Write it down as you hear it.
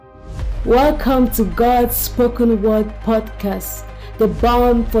Welcome to God's Spoken Word Podcast, the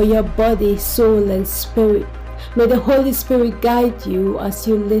balm for your body, soul, and spirit. May the Holy Spirit guide you as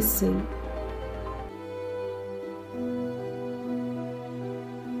you listen.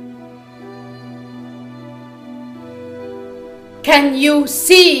 Can you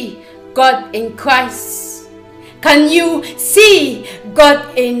see God in Christ? Can you see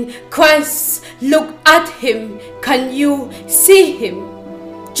God in Christ? Look at Him. Can you see Him?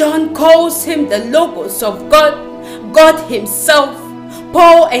 John calls Him the Logos of God, God Himself.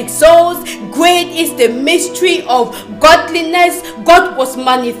 Paul exalts, great is the mystery of godliness. God was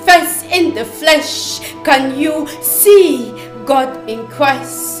manifest in the flesh. Can you see God in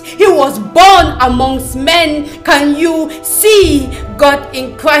Christ? He was born amongst men. Can you see God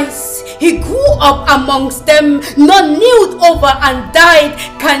in Christ? He grew up amongst them, not kneeled over and died.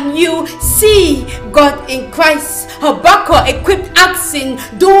 Can you see God in Christ? Habakkuk equipped asking,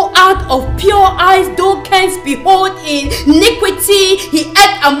 though out of pure eyes thou canst behold iniquity, he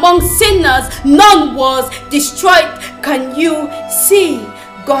ate among sinners, none was destroyed. Can you see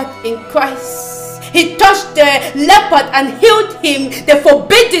God in Christ? He touched the leopard and healed him, the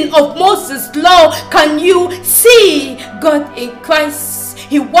forbidden of Moses' law. Can you see God in Christ?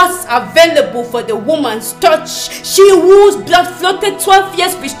 He was available for the woman's touch. She whose blood floated 12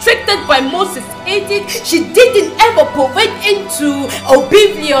 years, restricted by Moses, hated. She didn't ever provide into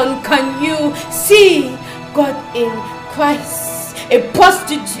oblivion. Can you see God in Christ? A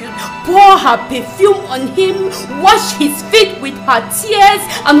prostitute pour her perfume on him, wash his feet with her tears,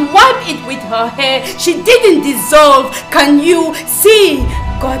 and wipe it with her hair. She didn't dissolve. Can you see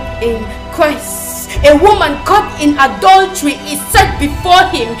God in Christ? A woman caught in adultery is set before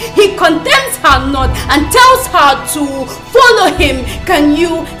him. He condemns her not and tells her to follow him. Can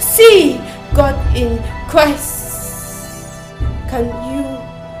you see God in Christ? Can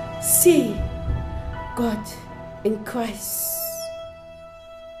you see God in Christ?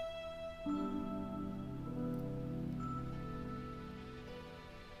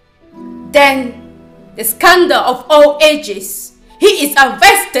 Then the scandal of all ages. He is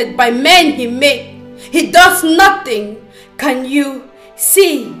arrested by men he made. He does nothing. Can you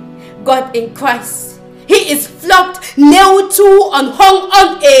see God in Christ? He is flogged, nailed to, and hung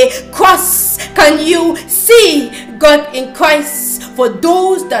on a cross. Can you see God in Christ? For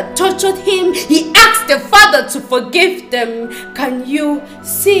those that tortured him, he asked the Father to forgive them. Can you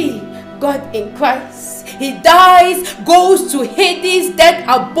see God in Christ? He dies, goes to Hades, death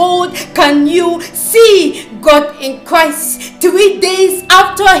abode. Can you see God in Christ? 3 days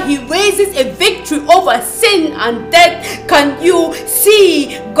after he raises a victory over sin and death. Can you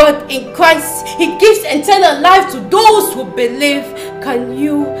see God in Christ? He gives eternal life to those who believe. Can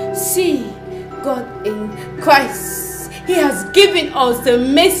you see God in Christ? He has given us the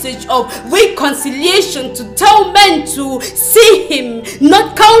message of reconciliation to tell men to see him,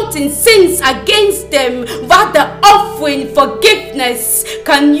 not counting sins against them, rather offering forgiveness.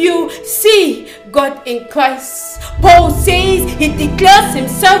 Can you see God in Christ? Paul says he declares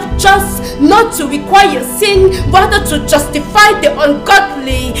himself just, not to require sin, rather to justify the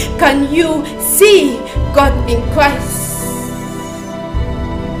ungodly. Can you see God in Christ?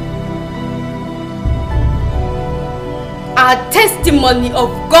 Our testimony of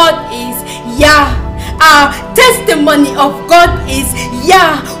God is yeah. Our testimony of God is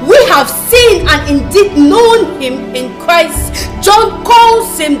yeah. We have seen and indeed known him in Christ. John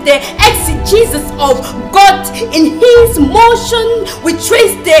calls him the exegesis of God. In his motion, we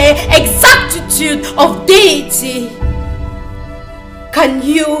trace the exactitude of deity. Can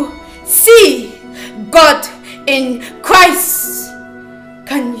you see God in Christ?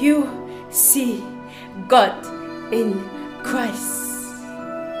 Can you see God in Christ?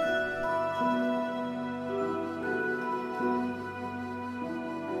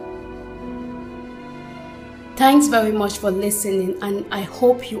 Thanks very much for listening, and I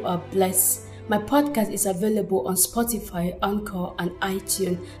hope you are blessed. My podcast is available on Spotify, Anchor, and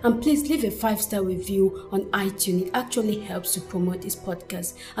iTunes. And please leave a 5-star review on iTunes. It actually helps to promote this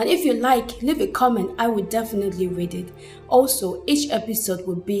podcast. And if you like, leave a comment. I will definitely read it. Also, each episode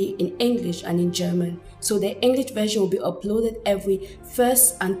will be in English and in German. So the English version will be uploaded every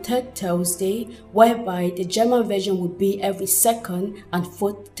first and third Thursday, whereby the German version will be every second and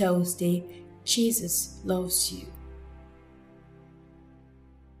fourth Thursday. Jesus loves you.